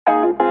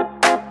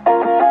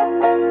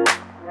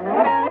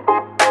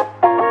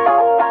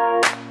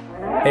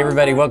Hey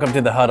everybody, welcome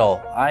to the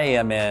Huddle. I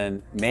am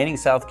in Manning,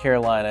 South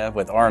Carolina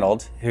with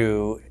Arnold,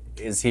 who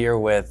is here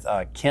with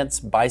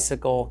Kent's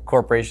Bicycle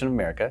Corporation of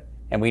America.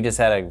 And we just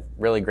had a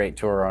really great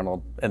tour,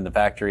 Arnold, in the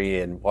factory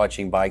and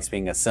watching bikes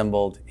being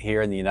assembled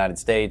here in the United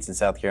States and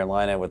South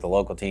Carolina with the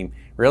local team.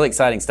 Really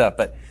exciting stuff.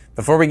 But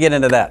before we get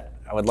into that,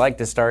 I would like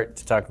to start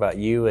to talk about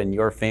you and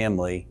your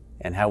family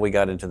and how we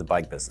got into the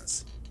bike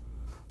business.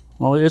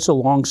 Well, it's a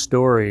long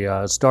story,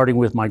 starting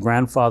with my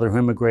grandfather who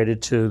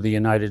immigrated to the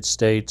United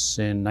States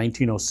in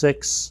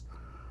 1906,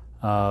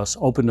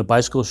 opened a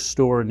bicycle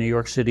store in New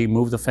York City,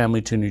 moved the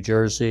family to New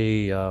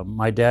Jersey.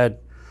 My dad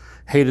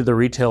hated the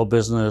retail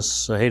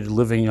business, hated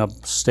living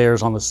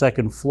upstairs on the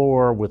second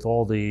floor with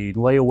all the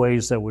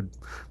layaways that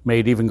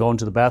made even going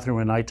to the bathroom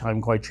at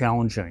nighttime quite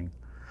challenging.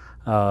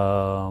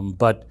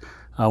 But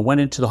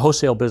went into the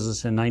wholesale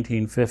business in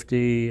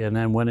 1950 and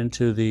then went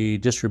into the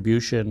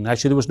distribution.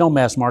 Actually, there was no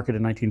mass market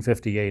in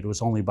 1958. It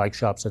was only bike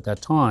shops at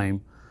that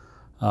time.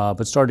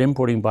 But started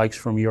importing bikes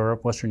from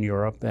Europe, Western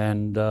Europe,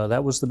 and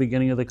that was the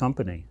beginning of the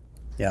company.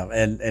 Yeah,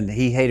 and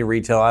he hated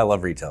retail. I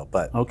love retail,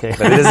 but okay.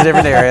 But it is a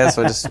different area,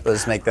 so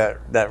let's make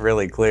that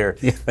really clear.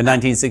 Yeah. But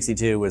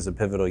 1962 was a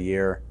pivotal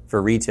year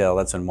for retail.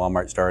 That's when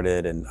Walmart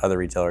started and other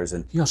retailers.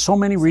 And so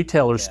many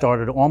retailers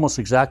started almost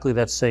exactly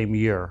that same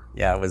year.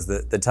 Yeah, it was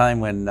the time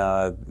when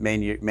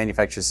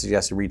manufacturers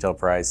suggested retail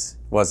price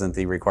wasn't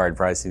the required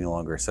price any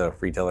longer. So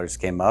retailers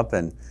came up,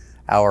 and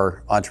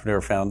our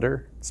entrepreneur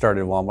founder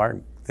started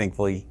Walmart.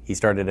 Thankfully, he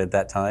started at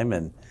that time,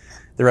 and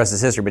the rest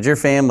is history. But your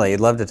family, I'd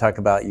love to talk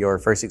about your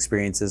first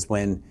experiences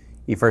when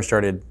you first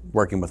started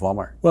working with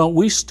Walmart. Well,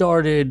 we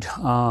started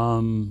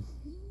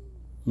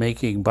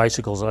making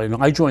bicycles.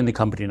 I joined the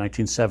company in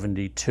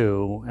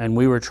 1972, and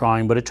we were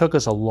trying, but it took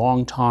us a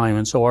long time.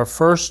 And so our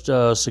first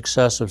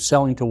success of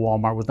selling to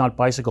Walmart was not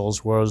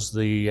bicycles, was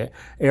the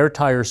air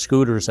tire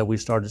scooters that we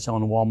started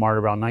selling to Walmart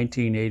around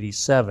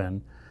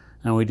 1987.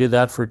 And we did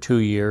that for 2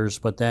 years,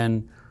 but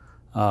then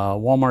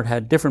Walmart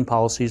had different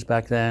policies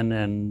back then,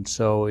 and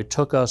so it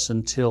took us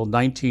until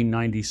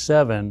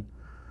 1997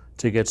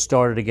 to get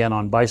started again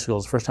on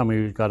bicycles. First time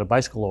we got a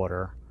bicycle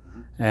order,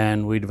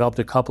 and we developed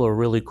a couple of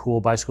really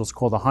cool bicycles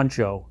called the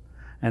Huncho,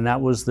 and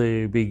that was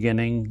the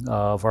beginning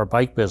of our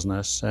bike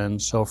business.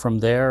 And so from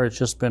there, it's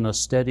just been a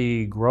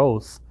steady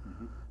growth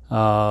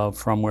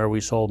from where we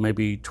sold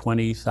maybe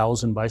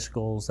 20,000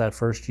 bicycles that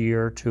first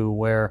year to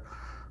where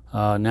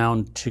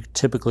now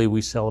typically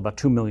we sell about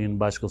 2 million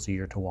bicycles a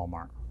year to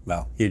Walmart.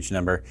 Wow, huge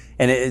number.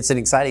 And it's an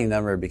exciting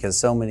number because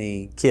so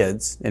many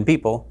kids and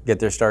people get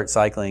their start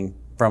cycling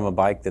from a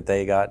bike that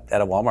they got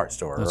at a Walmart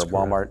store. That's or a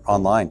Walmart correct.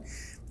 Online.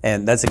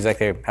 And that's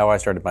exactly how I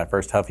started. My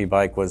first Huffy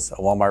bike was a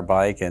Walmart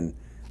bike, and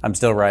I'm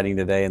still riding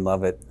today and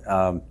love it.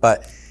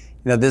 But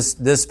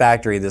this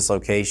factory, this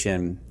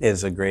location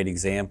is a great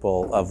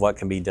example of what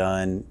can be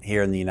done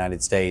here in the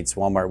United States.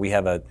 Walmart, we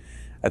have a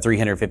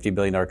 $350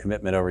 billion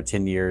commitment over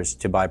 10 years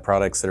to buy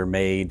products that are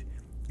made,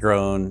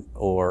 grown,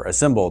 or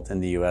assembled in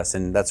the U.S.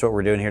 And that's what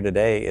we're doing here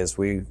today is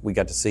we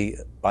got to see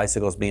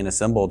bicycles being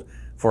assembled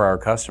for our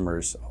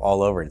customers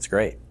all over. It's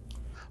great.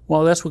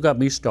 Well, that's what got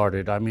me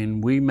started. I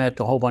mean, we met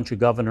a whole bunch of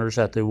governors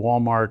at the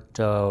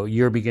Walmart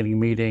year beginning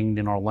meeting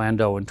in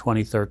Orlando in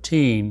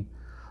 2013.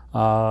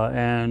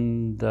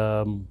 And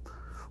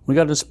we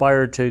got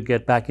inspired to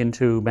get back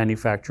into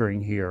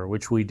manufacturing here,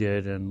 which we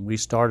did. And we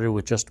started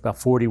with just about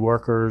 40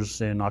 workers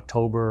in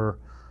October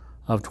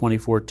of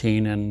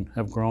 2014 and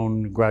have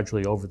grown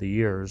gradually over the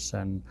years.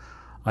 And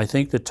I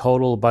think the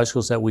total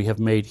bicycles that we have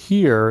made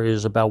here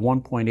is about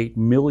 1.8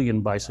 million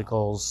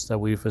bicycles that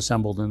we've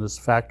assembled in this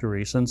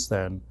factory since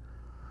then.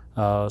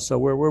 So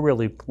we're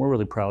really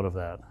proud of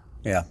that.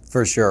 Yeah,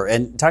 for sure.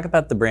 And talk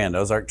about the brand,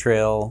 Ozark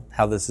Trail,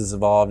 how this has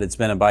evolved. It's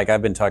been a bike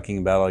I've been talking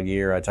about all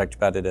year. I talked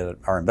about it at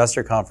our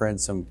investor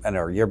conference and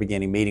our year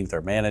beginning meeting with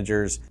our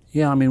managers.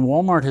 Yeah, I mean,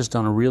 Walmart has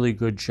done a really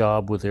good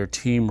job with their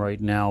team right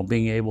now,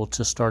 being able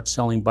to start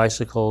selling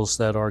bicycles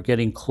that are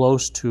getting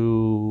close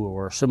to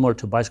or similar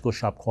to bicycle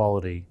shop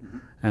quality. Mm-hmm.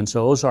 And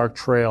so Ozark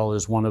Trail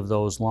is one of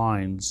those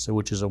lines,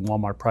 which is a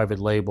Walmart private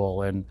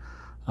label. And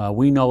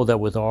we know that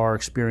with our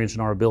experience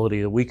and our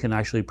ability that we can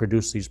actually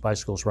produce these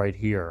bicycles right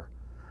here.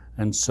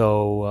 And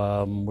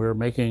so we're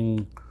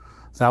making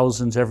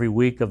thousands every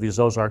week of these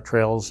Ozark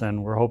Trails,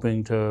 and we're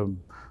hoping to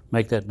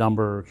make that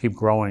number keep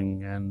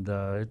growing. And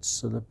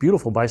it's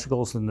beautiful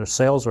bicycles, and their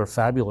sales are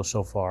fabulous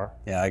so far.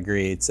 Yeah, I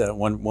agree. It's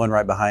one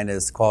right behind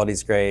us. The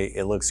quality's great.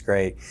 It looks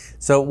great.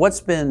 So what's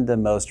been the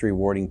most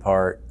rewarding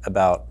part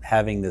about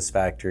having this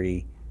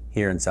factory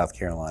here in South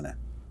Carolina?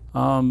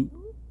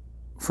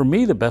 For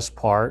me, the best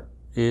part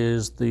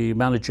is the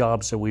amount of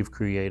jobs that we've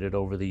created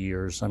over the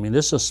years. I mean,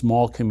 this is a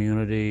small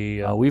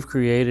community. We've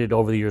created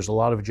over the years a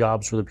lot of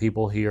jobs for the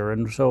people here.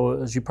 And so,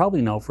 as you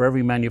probably know, for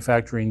every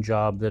manufacturing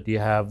job that you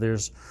have,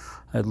 there's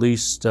at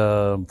least,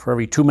 for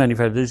every 2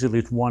 manufacturers, there's at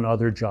least 1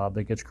 other job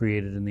that gets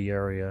created in the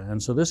area.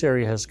 And so this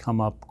area has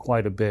come up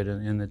quite a bit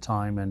in the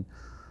time. And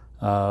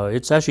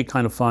It's actually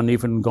kind of fun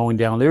even going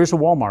down. There's a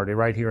Walmart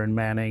right here in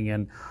Manning,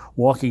 and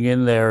walking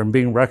in there and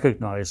being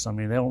recognized. I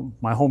mean,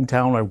 my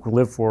hometown, I've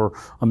lived for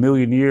a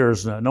million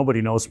years,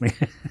 nobody knows me.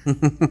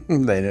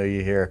 They know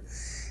you here.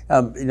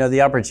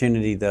 The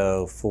opportunity,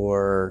 though,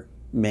 for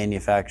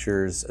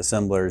manufacturers,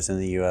 assemblers in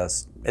the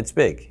U.S., it's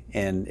big.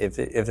 And if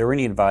there were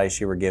any advice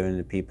you were given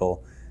to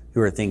people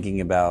who are thinking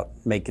about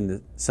making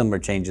the similar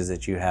changes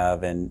that you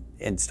have and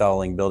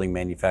installing, building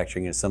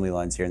manufacturing and assembly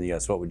lines here in the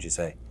U.S., what would you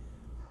say?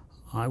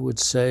 I would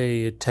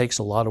say it takes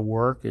a lot of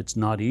work. It's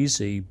not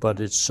easy, but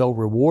it's so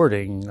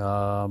rewarding.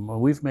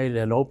 We've made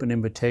an open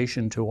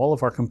invitation to all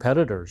of our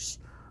competitors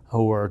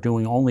who are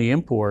doing only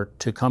import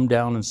to come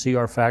down and see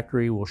our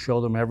factory. We'll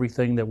show them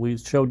everything that we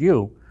showed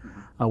you.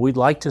 We'd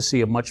like to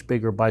see a much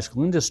bigger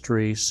bicycle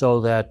industry so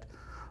that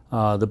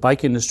the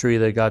bike industry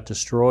that got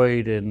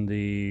destroyed in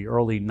the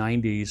early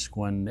 90s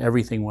when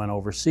everything went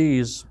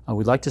overseas,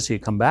 we'd like to see it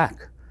come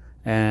back.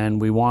 And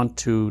we want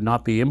to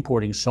not be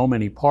importing so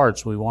many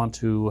parts. We want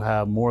to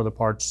have more of the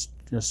parts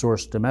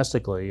sourced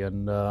domestically.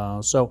 And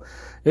so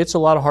it's a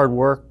lot of hard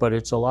work, but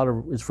it's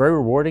very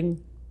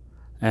rewarding.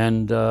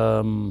 And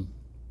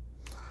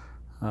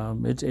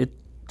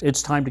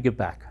it's time to give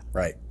back.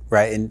 Right.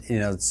 And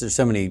there's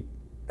so many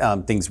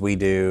things we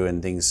do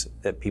and things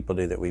that people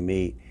do that we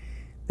meet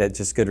that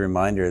just good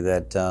reminder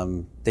that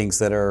things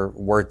that are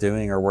worth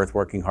doing are worth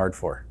working hard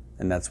for.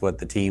 And that's what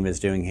the team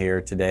is doing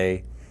here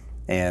today.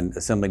 And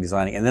assembling,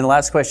 designing. And then the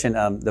last question,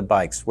 the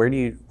bikes. Where do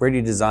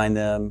you design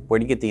them? Where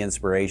do you get the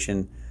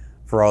inspiration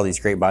for all these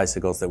great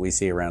bicycles that we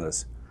see around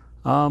us?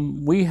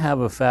 We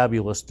have a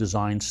fabulous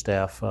design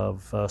staff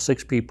of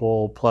 6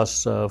 people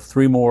plus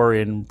 3 more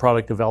in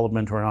product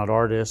development who are not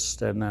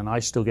artists. And then I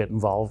still get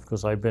involved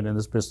because I've been in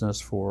this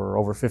business for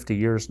over 50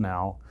 years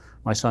now.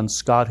 My son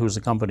Scott, who's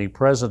the company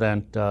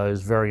president,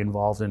 is very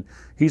involved, and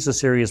he's a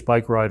serious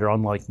bike rider,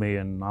 unlike me,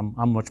 and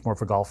I'm much more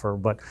of a golfer.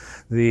 But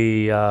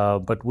we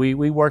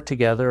work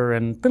together,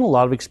 and been a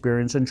lot of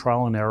experience in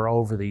trial and error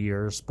over the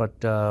years. But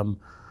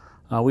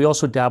we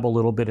also dabble a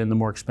little bit in the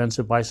more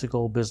expensive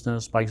bicycle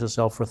business, bikes that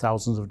sell for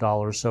thousands of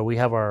dollars. So we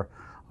have our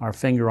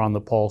finger on the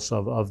pulse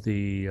of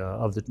the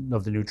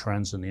new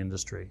trends in the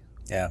industry.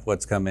 Yeah,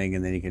 what's coming,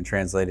 and then you can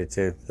translate it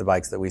to the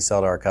bikes that we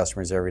sell to our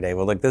customers every day.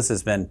 Well, look, this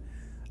has been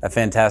a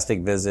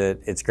fantastic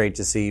visit. It's great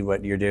to see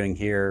what you're doing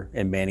here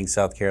in Manning,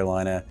 South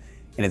Carolina,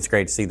 and it's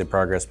great to see the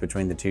progress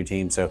between the two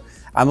teams. So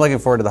I'm looking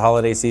forward to the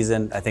holiday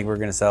season. I think we're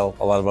going to sell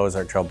a lot of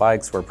Ozark Trail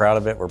bikes. We're proud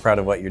of it. We're proud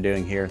of what you're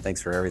doing here.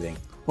 Thanks for everything.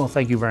 Well,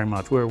 thank you very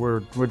much.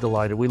 We're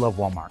delighted. We love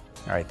Walmart.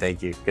 All right,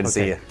 thank you. Good to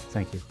see you.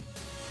 Thank you.